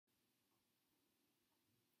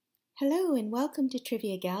Hello and welcome to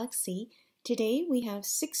Trivia Galaxy. Today we have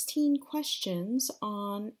 16 questions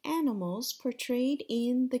on animals portrayed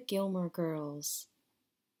in the Gilmore Girls.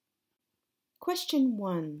 Question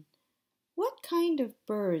 1. What kind of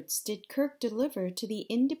birds did Kirk deliver to the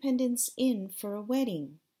Independence Inn for a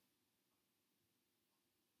wedding?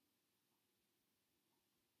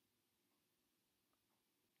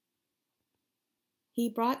 He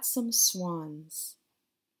brought some swans.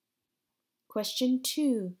 Question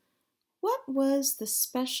 2. What was the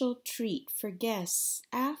special treat for guests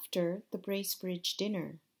after the Bracebridge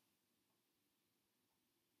dinner?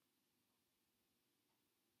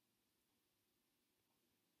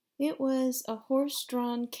 It was a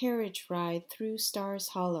horse-drawn carriage ride through Stars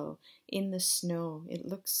Hollow in the snow. It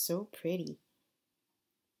looks so pretty.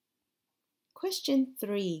 Question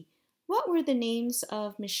 3. What were the names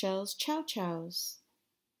of Michelle's chow chows?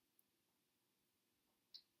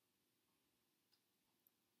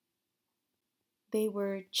 They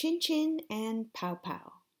were Chin Chin and Pow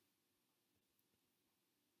Pow.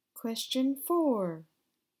 Question 4.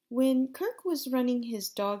 When Kirk was running his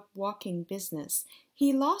dog walking business,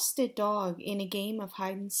 he lost a dog in a game of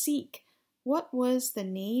hide and seek. What was the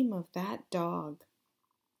name of that dog?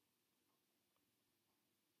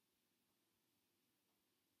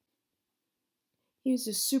 He was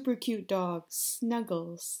a super cute dog,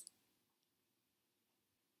 Snuggles.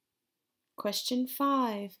 Question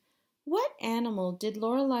 5. What animal did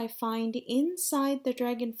Lorelai find inside the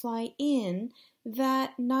Dragonfly Inn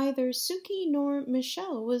that neither Suki nor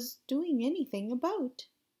Michelle was doing anything about?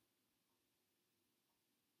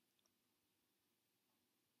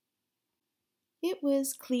 It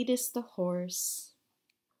was Cletus the horse.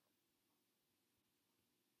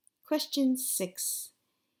 Question 6.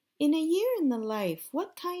 In A Year in the Life,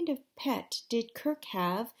 what kind of pet did Kirk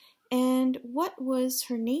have and what was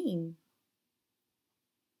her name?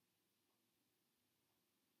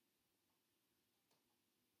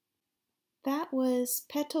 That was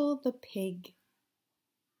Petal the pig.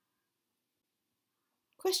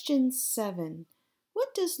 Question 7.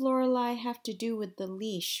 What does Lorelai have to do with the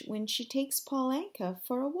leash when she takes Paul Anka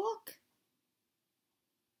for a walk?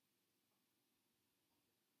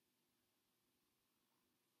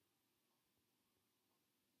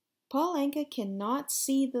 Paul Anka cannot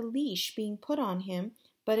see the leash being put on him,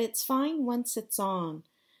 but it's fine once it's on.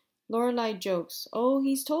 Lorelai jokes, "Oh,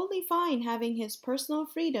 he's totally fine having his personal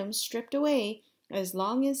freedom stripped away as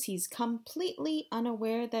long as he's completely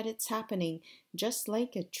unaware that it's happening, just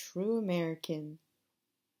like a true American."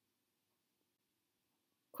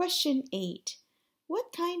 Question 8.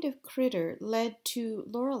 What kind of critter led to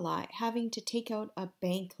Lorelai having to take out a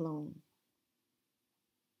bank loan?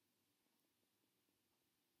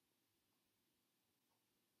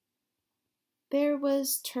 There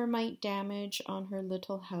was termite damage on her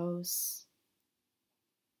little house.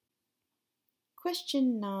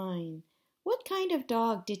 Question 9. What kind of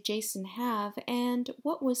dog did Jason have and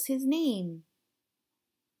what was his name?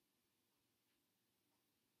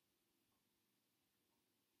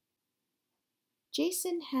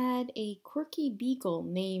 Jason had a quirky beagle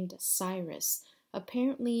named Cyrus,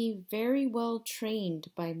 apparently very well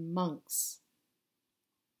trained by monks.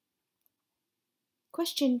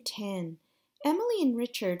 Question 10. Emily and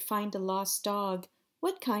Richard find a lost dog.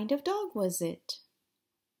 What kind of dog was it?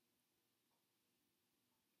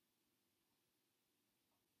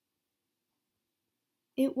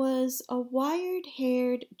 It was a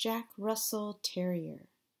wire-haired Jack Russell Terrier.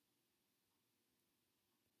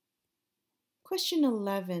 Question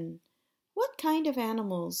 11. What kind of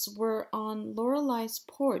animals were on Lorelai's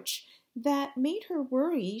porch that made her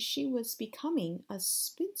worry she was becoming a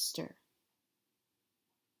spinster?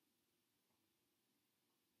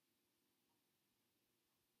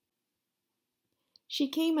 She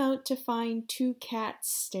came out to find two cats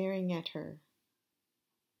staring at her.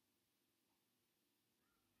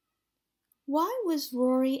 Why was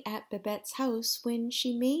Rory at Babette's house when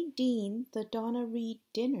she made Dean the Donna Reed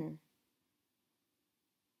dinner?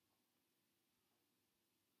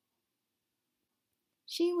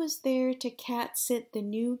 She was there to cat-sit the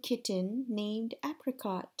new kitten named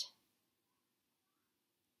Apricot.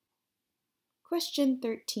 Question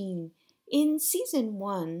 13. In Season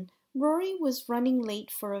 1, Rory was running late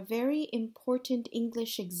for a very important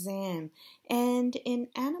English exam, and an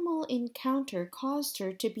animal encounter caused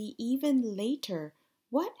her to be even later.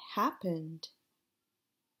 What happened?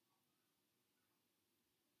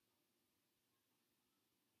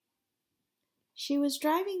 She was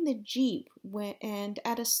driving the Jeep and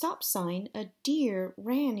at a stop sign, a deer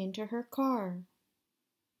ran into her car.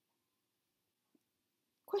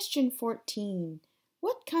 Question 14.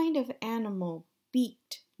 What kind of animal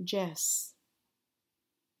beaked Jess.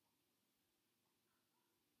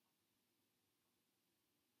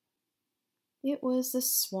 It was a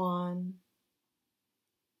swan.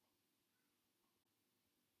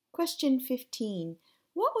 Question 15.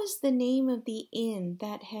 What was the name of the inn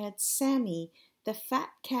that had Sammy, the fat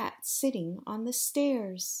cat, sitting on the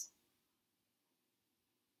stairs?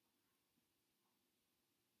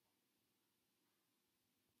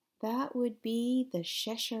 That would be the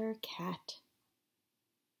Cheshire Cat.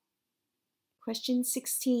 Question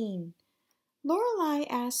 16. Lorelai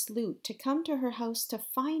asked Luke to come to her house to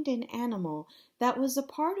find an animal that was a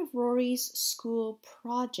part of Rory's school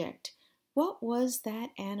project. What was that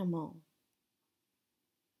animal?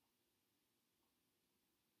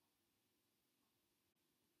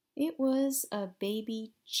 It was a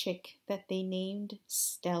baby chick that they named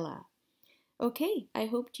Stella. Okay, I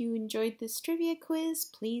hope you enjoyed this trivia quiz.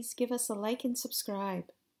 Please give us a like and subscribe.